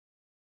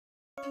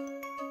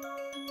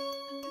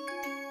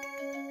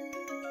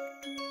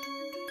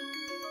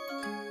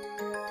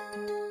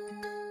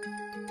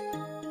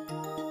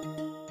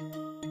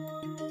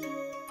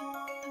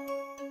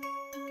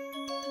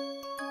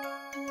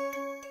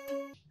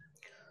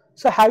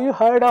So have you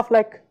heard of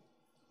like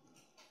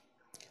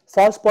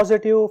false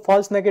positive,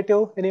 false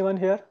negative, anyone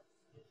here?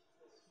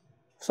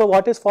 So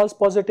what is false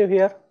positive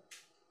here?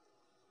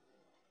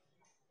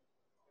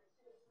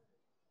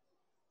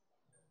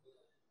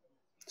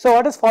 So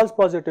what is false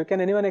positive?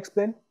 Can anyone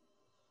explain?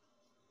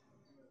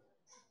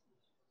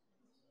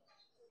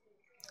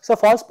 So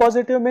false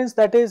positive means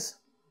that is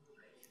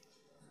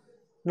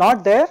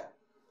not there,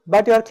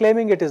 but you are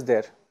claiming it is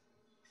there.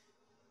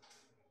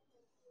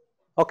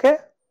 Okay?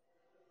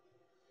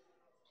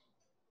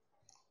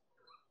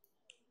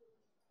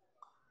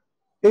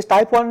 Is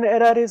type 1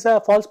 error is a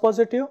false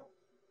positive?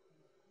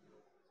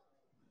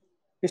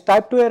 Is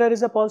type 2 error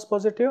is a false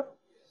positive?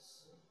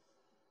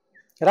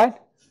 Right?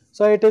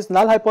 So it is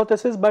null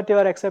hypothesis, but you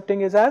are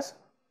accepting it as,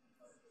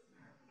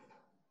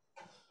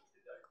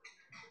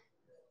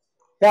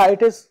 yeah,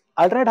 it is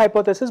alternate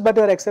hypothesis, but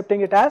you are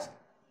accepting it as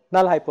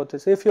null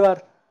hypothesis. If you are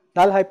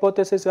null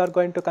hypothesis, you are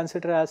going to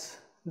consider as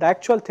the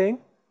actual thing.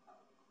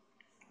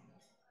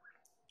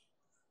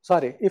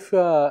 Sorry, if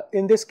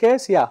in this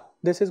case, yeah,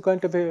 this is going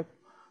to be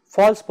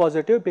false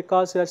positive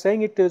because you are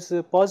saying it is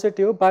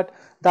positive, but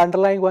the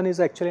underlying one is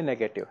actually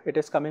negative. It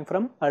is coming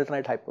from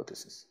alternate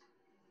hypothesis.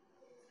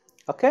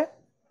 Okay.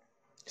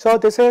 So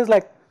this is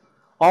like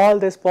all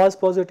this false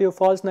positive,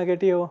 false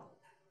negative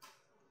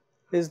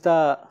is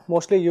the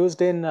mostly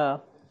used in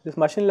this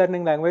machine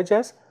learning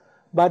languages,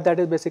 but that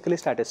is basically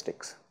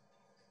statistics.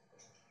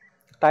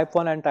 Type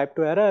 1 and type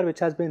 2 error, which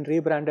has been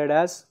rebranded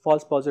as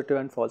false positive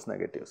and false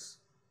negatives.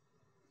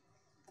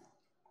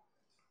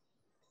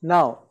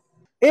 Now,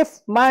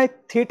 if my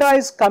theta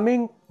is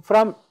coming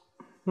from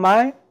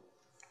my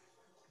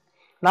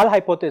null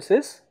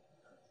hypothesis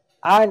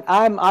and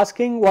I am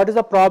asking what is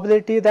the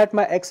probability that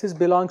my x is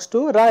belongs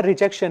to the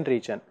rejection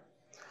region.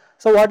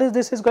 So what is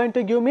this is going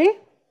to give me?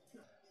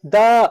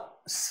 The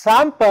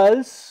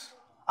samples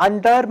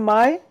under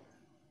my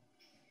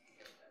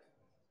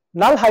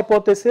null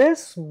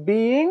hypothesis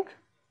being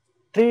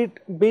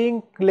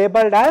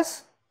labeled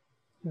as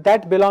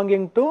that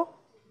belonging to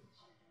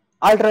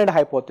alternate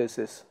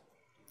hypothesis.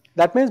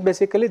 That means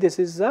basically this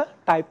is a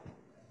type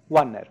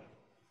 1 error.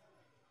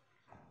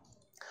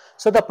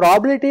 So the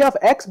probability of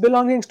x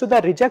belonging to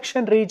the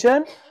rejection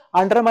region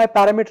under my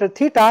parameter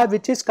theta,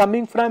 which is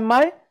coming from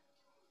my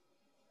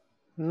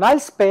null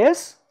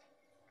space,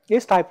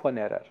 is type 1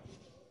 error.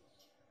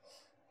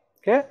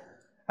 Okay.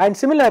 And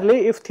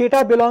similarly, if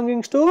theta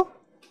belonging to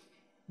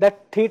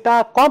that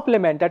theta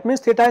complement, that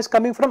means theta is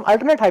coming from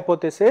alternate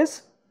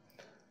hypothesis,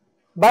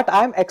 but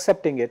I am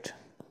accepting it.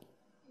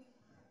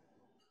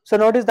 So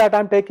notice that I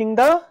am taking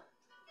the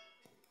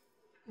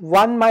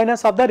 1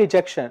 minus of the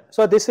rejection.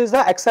 So this is the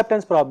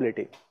acceptance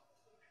probability.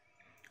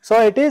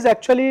 So it is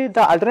actually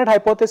the alternate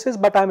hypothesis,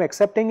 but I am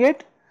accepting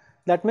it.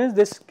 That means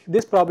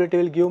this probability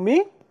will give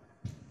me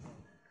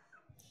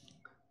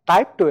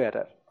type 2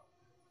 error.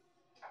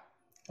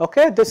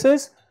 Okay, this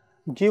is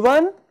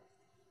given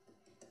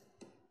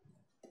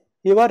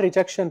your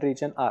rejection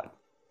region R.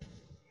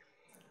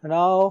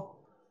 Now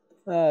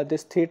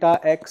this theta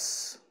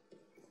x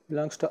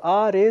belongs to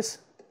R is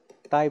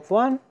type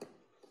 1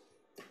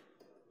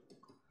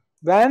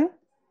 when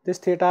this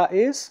theta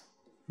is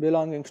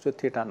belonging to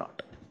theta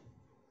naught.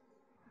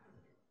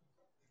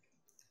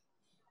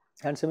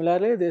 And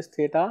similarly this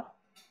theta,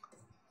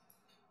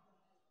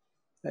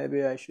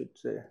 maybe I should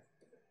say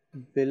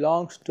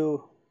belongs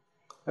to,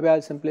 maybe I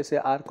will simply say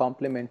R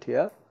complement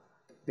here,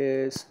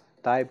 is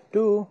type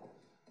 2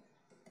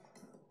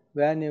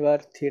 when your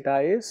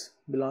theta is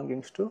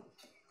belonging to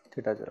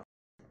theta 0.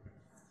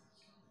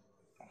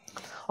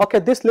 Okay,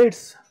 this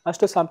leads us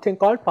to something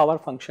called power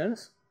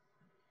functions.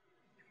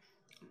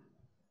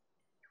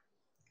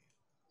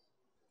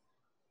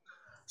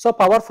 So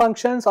power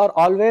functions are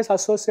always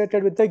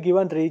associated with the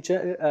given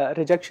region,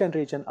 rejection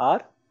region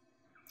R.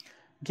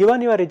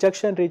 Given your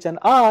rejection region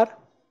R,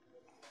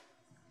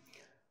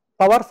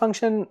 power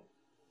function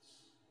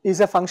is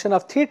a function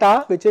of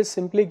theta, which is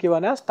simply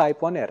given as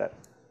type 1 error.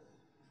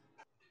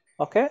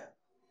 Okay.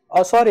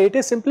 Oh, sorry, it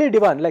is simply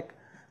given, like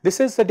this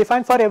is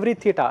defined for every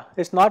theta.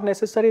 It is not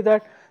necessary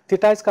that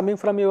theta is coming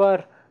from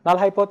your null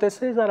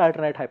hypothesis or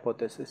alternate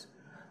hypothesis.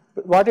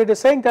 What it is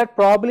saying that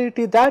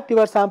probability that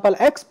your sample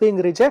x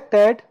being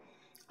rejected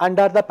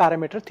under the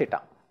parameter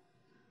theta.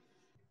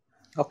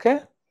 Okay.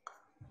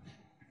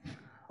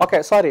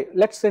 Okay, sorry,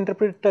 let us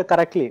interpret it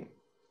correctly.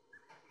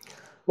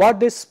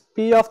 What this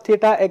p of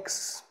theta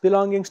x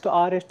belonging to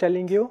R is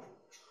telling you?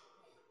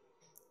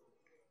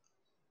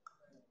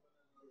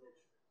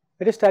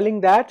 It is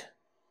telling that,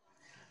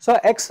 so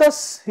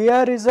x's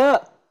here is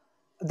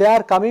they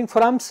are coming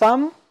from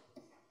some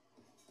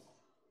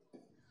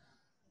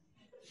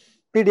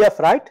PDF,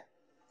 right?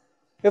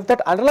 If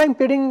that underlying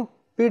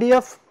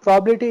PDF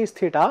probability is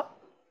theta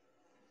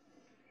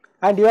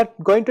and you are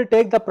going to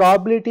take the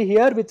probability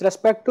here with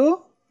respect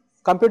to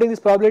computing this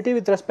probability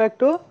with respect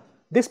to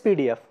this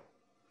PDF,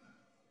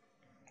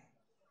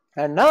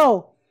 and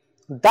now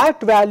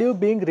that value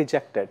being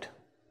rejected,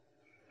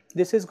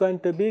 this is going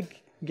to be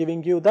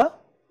giving you the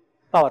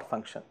power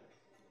function.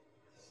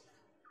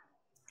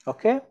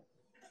 Okay.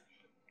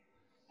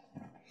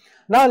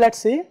 Now let us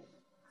see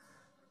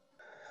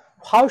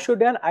how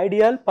should an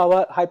ideal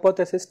power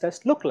hypothesis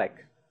test look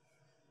like.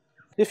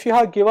 If you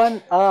have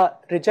given a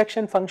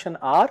rejection function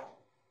R,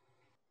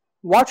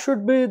 what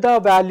should be the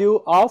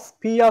value of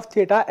P of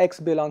theta x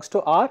belongs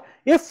to R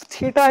if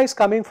theta is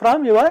coming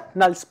from your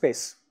null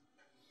space.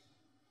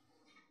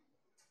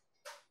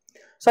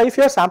 So if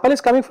your sample is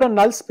coming from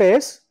null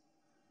space,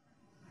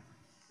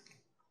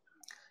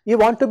 you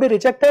want to be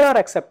rejected or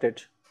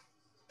accepted?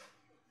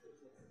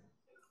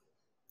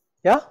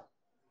 Yeah.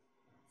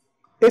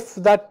 If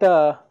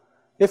that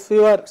if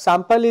your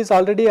sample is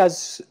already,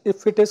 as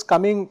if it is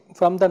coming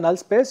from the null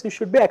space, you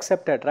should be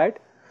accepted, right?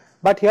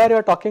 But here you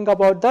are talking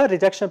about the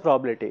rejection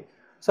probability.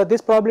 So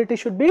this probability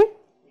should be,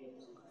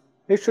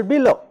 it should be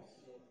low.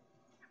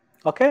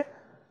 Okay.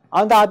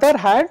 On the other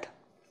hand,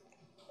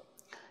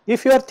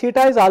 if your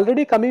theta is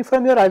already coming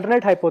from your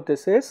alternate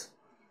hypothesis,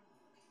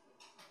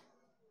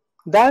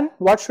 then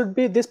what should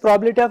be this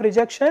probability of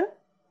rejection?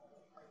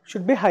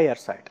 Should be higher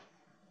side.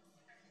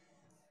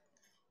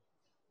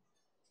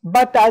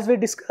 But as we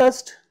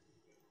discussed,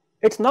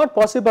 it is not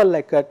possible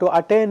like to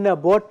attain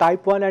both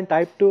type 1 and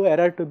type 2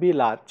 error to be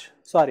large,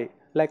 sorry,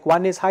 like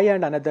one is high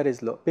and another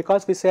is low,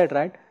 because we said,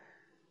 right,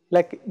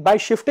 like by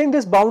shifting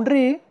this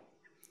boundary,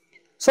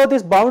 so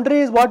this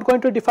boundary is what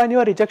going to define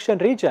your rejection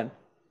region.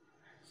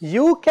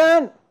 You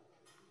can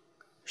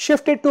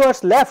shift it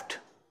towards left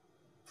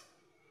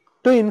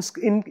to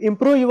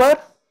improve your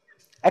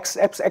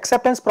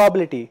acceptance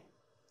probability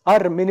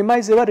or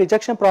minimize your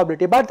rejection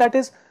probability, but that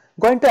is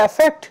going to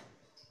affect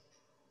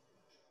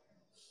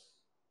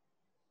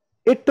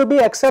it to be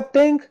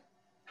accepting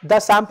the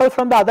sample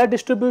from the other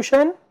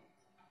distribution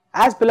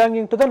as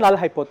belonging to the null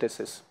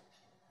hypothesis.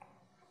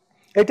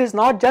 It is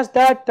not just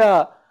that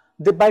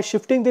by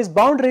shifting these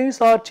boundaries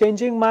or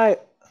changing my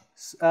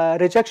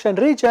rejection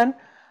region,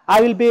 I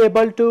will be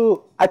able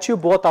to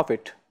achieve both of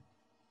it.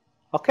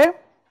 Okay.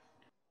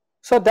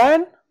 So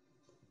then,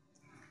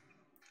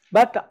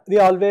 but we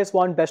always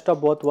want best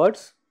of both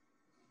worlds.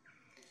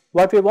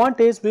 What we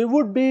want is, we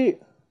would be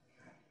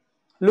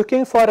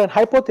looking for an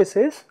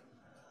hypothesis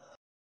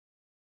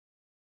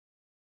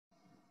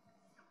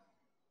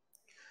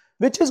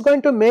which is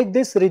going to make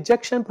this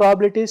rejection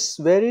probabilities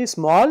very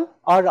small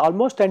or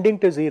almost tending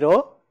to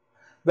 0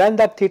 when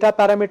that theta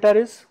parameter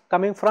is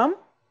coming from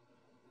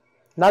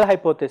null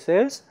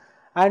hypothesis,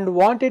 and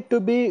want it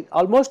to be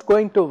almost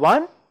going to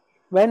 1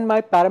 when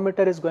my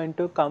parameter is going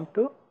to come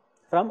to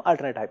from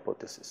alternate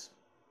hypothesis.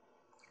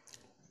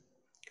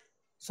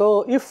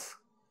 So if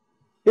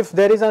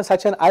there is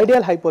such an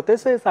ideal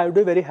hypothesis, I would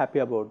be very happy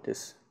about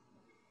this.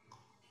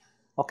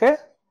 Okay.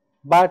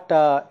 But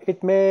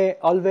it may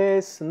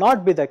always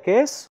not be the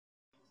case,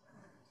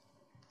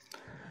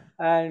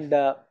 and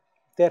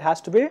there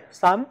has to be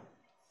some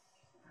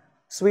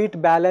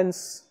sweet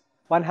balance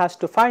one has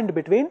to find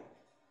between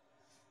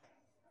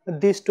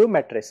these two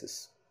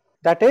matrices.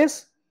 That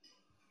is,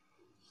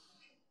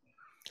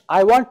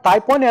 I want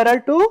type 1 error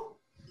to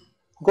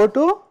go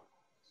to,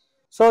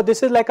 so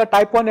this is like a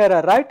type 1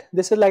 error, right?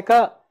 This is like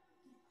a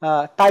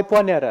type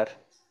 1 error,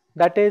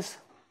 that is,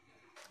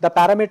 the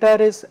parameter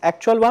is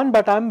actual one,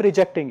 but I am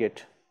rejecting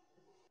it.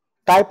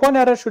 Type 1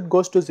 error should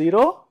goes to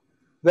 0,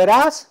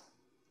 whereas,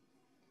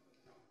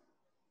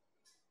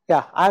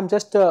 yeah, I am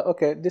just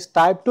okay, this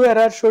type 2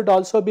 error should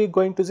also be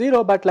going to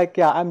 0, but like,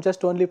 yeah, I am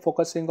just only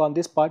focusing on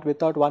this part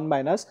without 1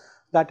 minus,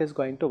 that is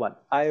going to 1.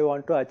 I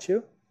want to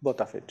achieve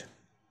both of it.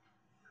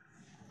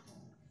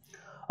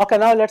 Okay,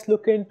 now let us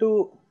look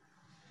into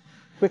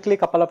quickly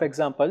couple of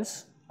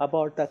examples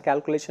about the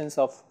calculations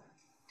of.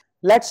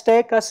 Let us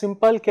take a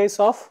simple case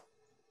of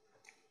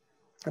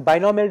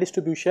binomial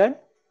distribution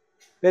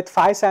with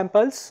 5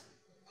 samples,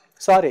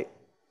 sorry,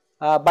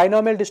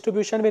 binomial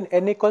distribution with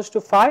n equals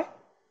to 5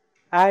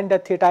 and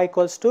theta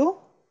equals to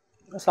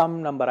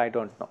some number I do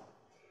not know,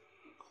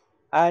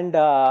 and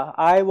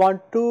I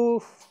want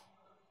to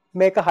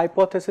make a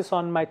hypothesis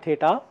on my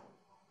theta.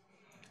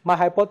 My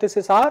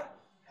hypothesis are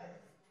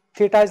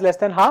theta is less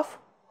than half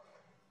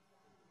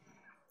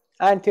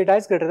and theta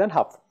is greater than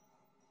half.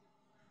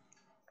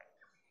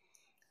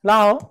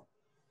 Now,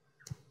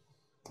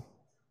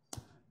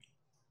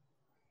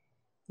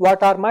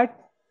 what are my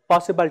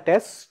possible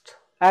tests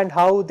and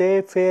how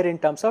they fare in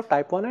terms of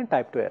type 1 and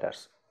type 2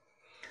 errors?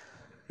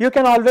 You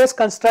can always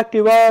construct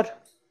your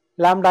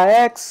lambda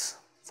x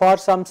for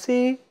some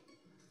c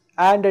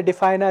and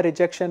define a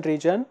rejection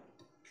region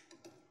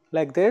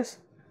like this.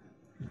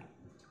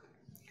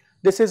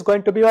 This is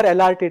going to be your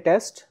LRT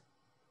test.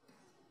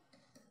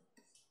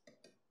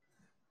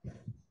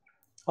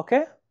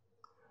 Okay,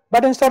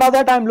 but instead of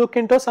that, I am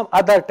looking into some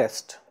other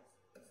test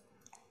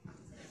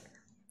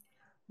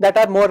that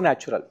are more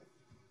natural.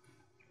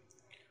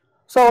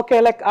 So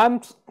okay, like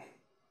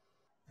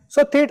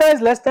so theta is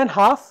less than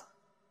half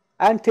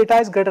and theta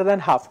is greater than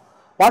half.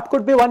 What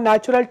could be one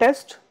natural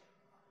test?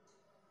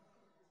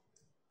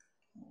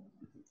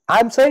 I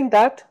am saying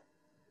that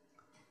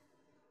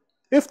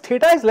if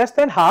theta is less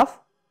than half,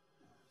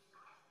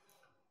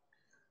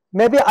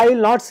 maybe I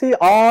will not see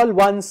all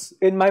ones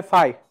in my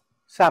 5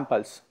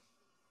 samples.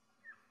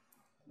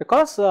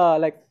 because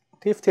like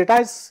if theta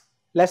is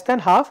less than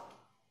half,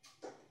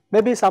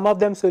 maybe some of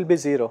them will be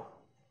 0.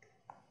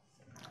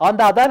 On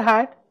the other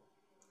hand,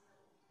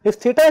 if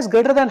theta is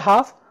greater than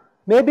half,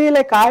 maybe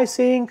like I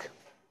think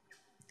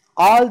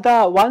all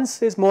the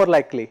ones is more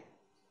likely,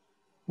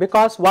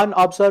 because one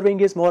observing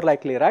is more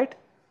likely, right?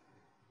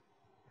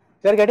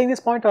 You are getting this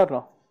point or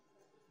no?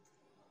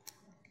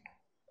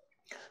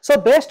 So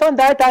based on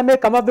that, I may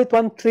come up with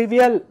one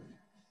trivial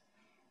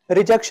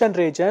rejection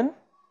region.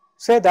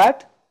 Say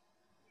that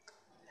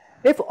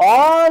if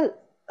all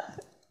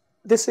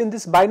this in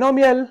this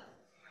binomial,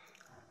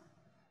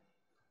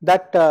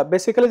 that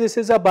basically this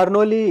is a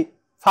Bernoulli,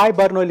 5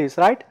 Bernoullis,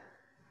 right?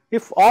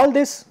 If all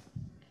these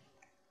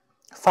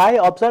 5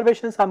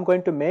 observations I am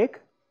going to make,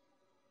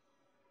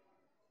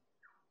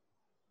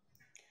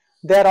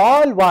 they are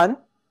all 1,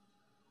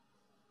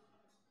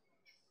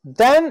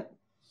 then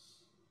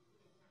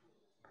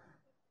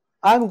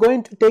I am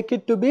going to take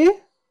it to be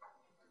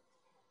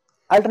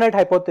alternate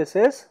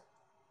hypothesis.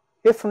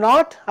 If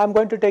not, I am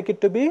going to take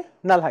it to be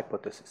null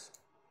hypothesis.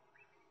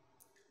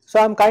 So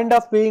I am kind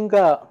of being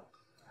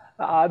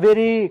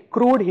very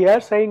crude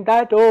here, saying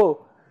that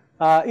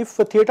if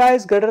theta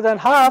is greater than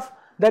half,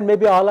 then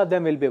maybe all of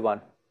them will be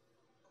 1.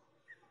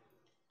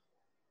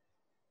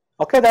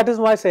 Okay, that is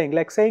why saying,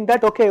 like saying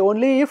that okay,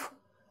 only if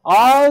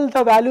all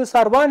the values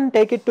are 1,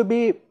 take it to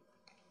be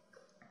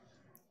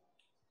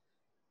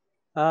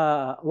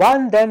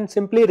 1, then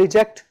simply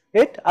reject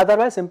it,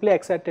 otherwise simply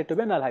accept it to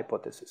be null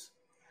hypothesis.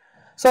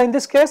 So in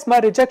this case, my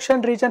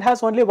rejection region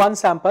has only one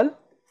sample,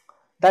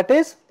 that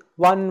is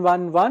 1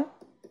 1 1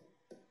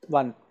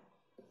 1,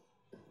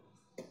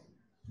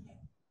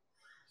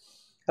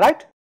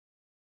 right?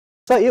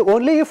 So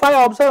only if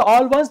I observe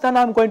all ones, then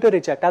I am going to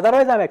reject,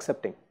 otherwise I am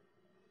accepting.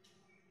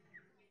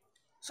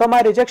 So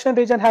my rejection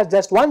region has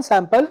just one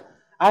sample,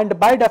 and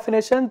by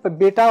definition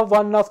beta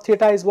 1 of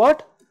theta is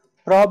what?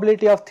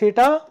 Probability of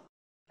theta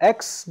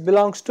x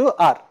belongs to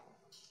R.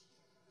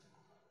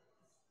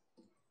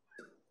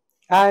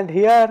 And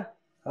here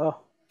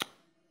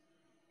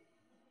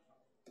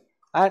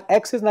and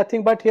x is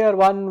nothing but here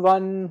 1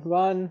 1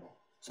 1,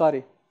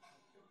 sorry,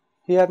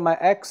 here my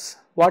x,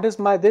 what is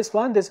my this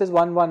one? This is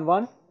 1 1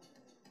 1.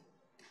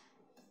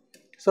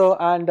 So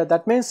and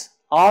that means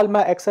all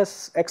my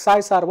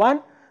xi's are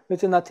 1,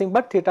 which is nothing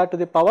but theta to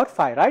the power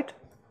 5, right?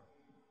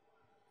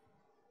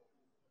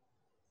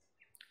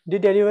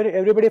 Did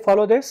everybody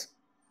follow this?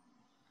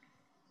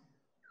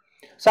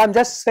 So I am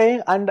just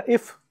saying, and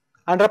if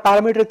under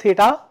parameter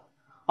theta,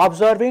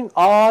 observing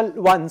all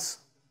ones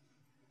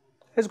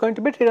is going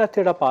to be theta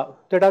to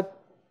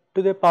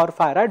the power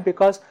 5, right?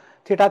 Because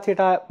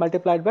theta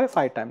multiplied by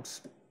 5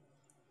 times.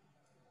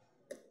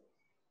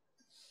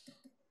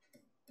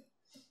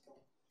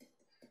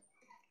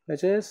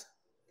 Which is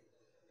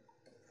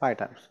 5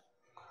 times.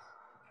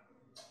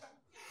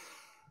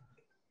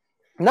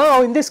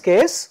 Now in this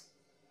case,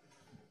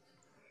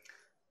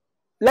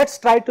 let us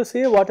try to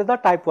see what is the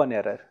type 1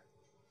 error.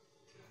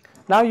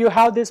 Now you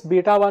have this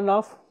beta 1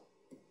 of,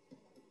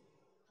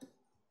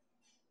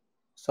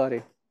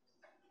 sorry,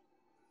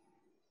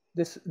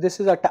 this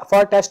is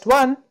for test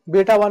 1,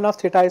 beta 1 of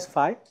theta is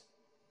 5,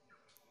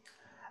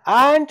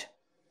 and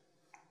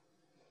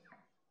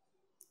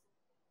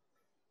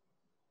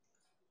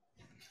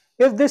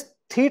if this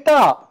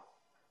theta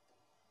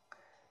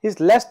is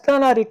less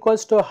than or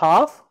equals to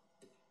half,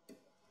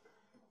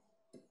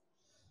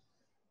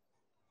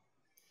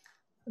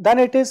 then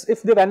it is,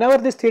 if whenever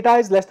this theta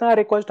is less than or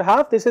equals to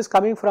half, this is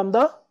coming from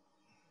the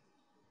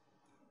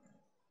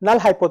null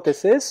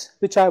hypothesis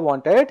which I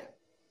wanted.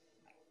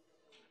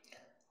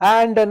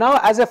 And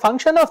now as a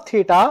function of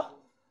theta,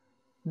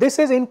 this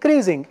is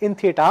increasing in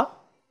theta.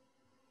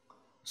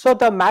 So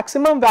the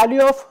maximum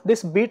value of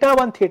this beta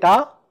 1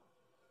 theta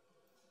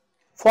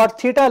for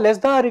theta less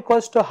than or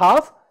equals to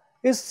half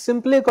is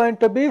simply going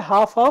to be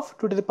half of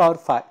 2 to the power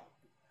 5.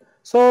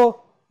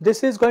 So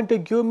this is going to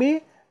give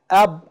me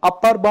a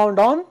upper bound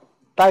on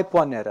type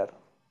 1 error.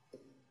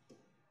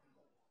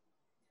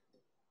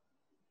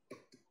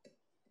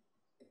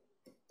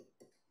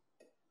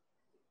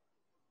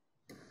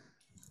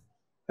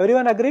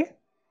 Everyone agree?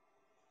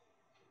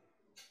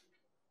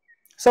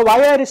 So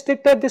why I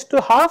restricted this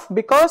to half?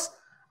 Because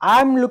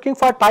I am looking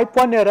for type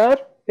 1 error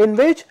in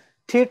which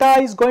theta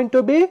is going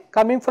to be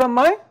coming from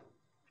my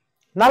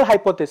null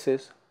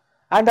hypothesis,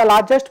 and the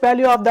largest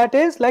value of that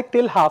is like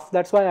till half.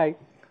 That is why I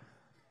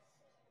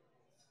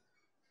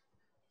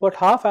put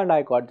half and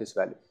I got this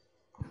value.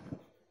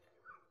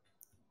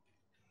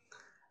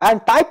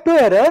 And type 2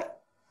 error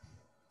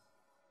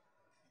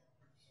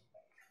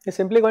is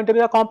simply going to be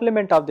the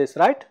complement of this,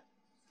 right?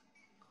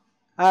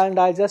 And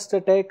I just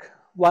take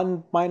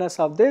 1 minus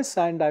of this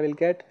and I will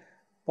get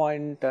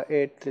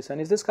 0.837.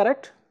 Is this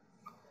correct?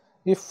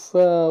 If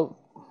or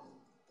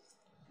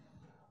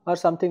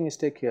something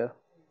mistake here.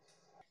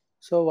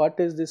 So what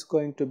is this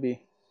going to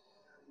be?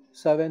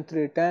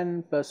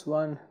 7310 plus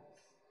 1.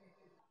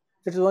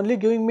 It is only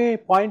giving me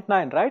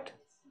 0.9, right?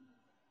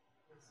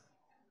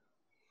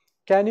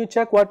 Can you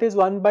check what is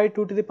 1 by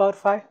 2 to the power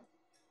 5?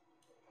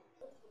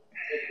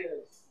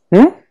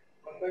 Hmm?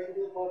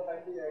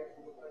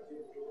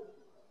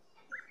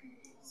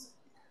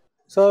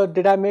 So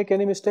did I make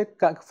any mistake?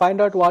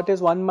 Find out what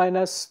is 1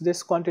 minus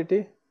this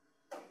quantity.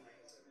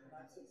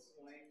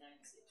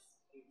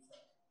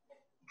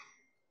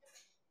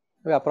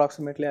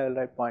 Approximately I will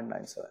write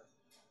 0.97.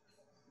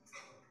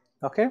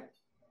 Okay.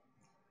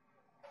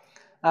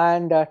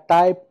 And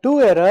type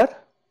 2 error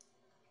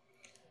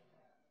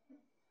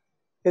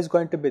is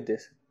going to be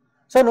this.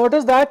 So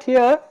notice that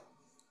here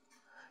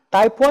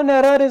type 1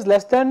 error is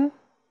less than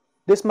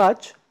this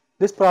much,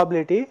 this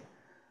probability,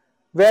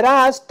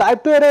 whereas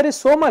type 2 error is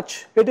so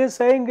much, it is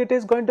saying it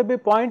is going to be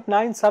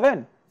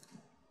 0.97.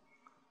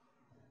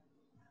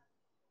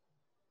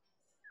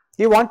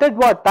 You wanted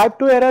what? Type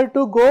 2 error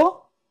to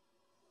go.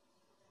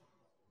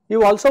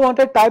 You also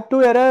wanted type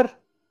 2 error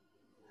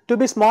to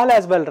be small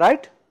as well,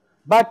 right?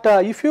 But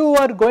if you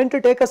are going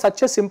to take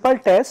such a simple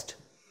test,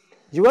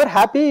 you are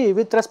happy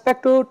with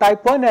respect to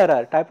type 1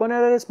 error. Type 1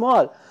 error is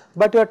small,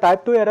 but your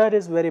type 2 error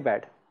is very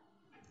bad.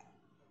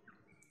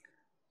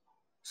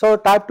 So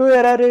type 2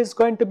 error is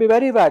going to be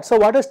very bad. So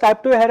what is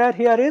type 2 error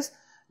here is,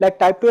 like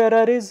type 2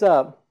 error is,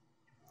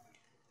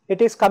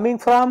 it is coming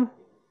from,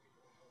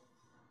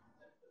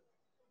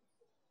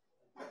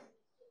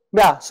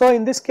 yeah, so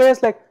in this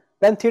case like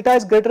when theta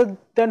is greater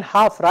than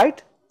half,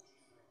 right?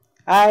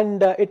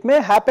 And it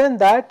may happen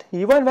that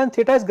even when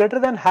theta is greater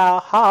than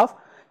half,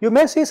 you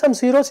may see some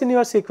zeros in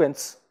your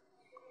sequence.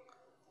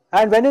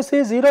 And when you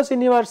see zeros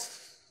in your,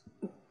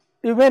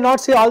 you may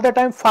not see all the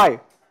time phi,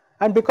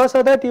 and because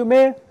of that you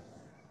may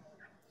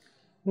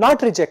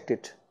not reject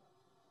it.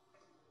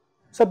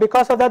 So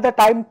because of that the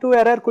time to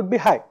error could be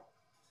high.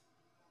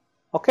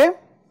 Okay.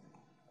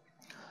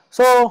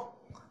 So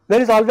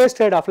there is always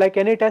trade off, like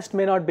any test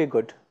may not be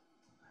good.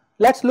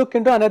 Let us look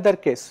into another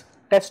case,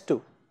 test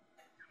 2.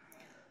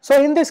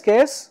 So in this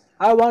case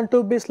I want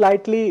to be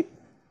slightly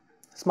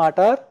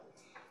smarter,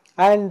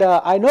 and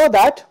I know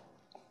that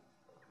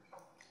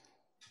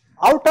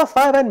out of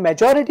 5 and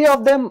majority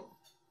of them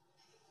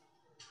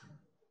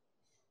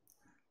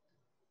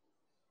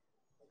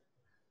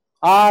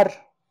are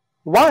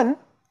 1,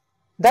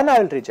 then I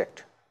will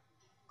reject.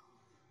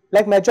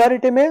 Like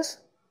majority means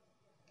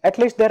at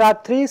least there are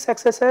 3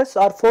 successes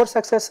or 4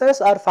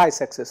 successes or 5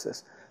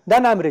 successes,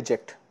 then I am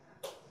reject.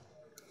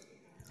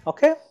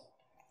 Okay.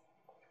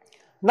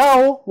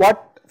 Now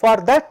what, for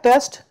that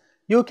test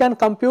you can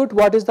compute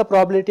what is the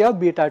probability of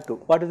beta 2,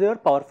 what is your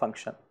power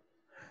function.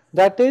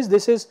 That is,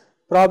 this is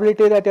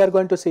probability that you are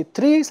going to see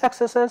 3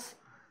 successes,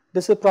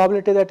 this is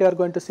probability that you are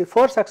going to see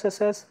 4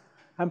 successes,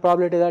 and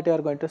probability that you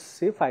are going to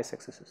see 5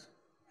 successes.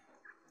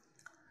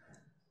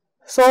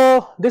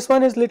 So this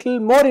one is little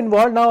more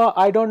involved. Now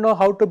I don't know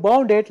how to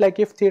bound it, like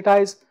if theta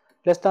is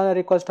less than or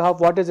equals to half,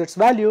 what is its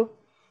value,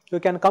 you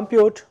can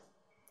compute,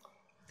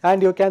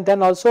 and you can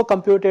then also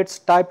compute its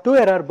type 2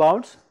 error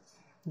bounds.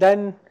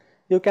 Then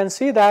you can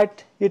see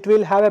that it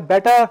will have a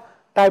better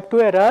type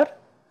 2 error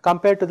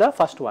compared to the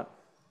first one.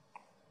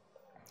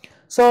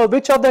 So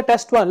which of the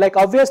test 1, like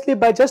obviously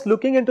by just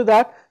looking into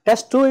that,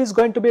 test 2 is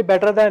going to be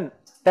better than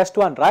test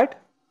 1, right?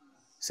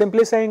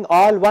 Simply saying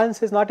all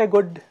ones is not a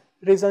good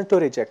reason to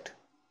reject.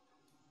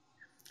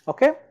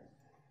 Okay,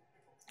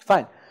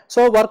 fine.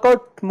 So work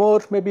out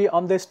more maybe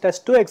on this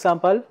test 2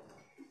 example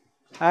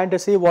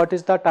and see what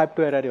is the type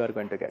 2 error you are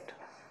going to get.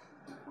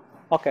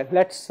 Okay,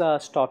 let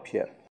us stop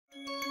here.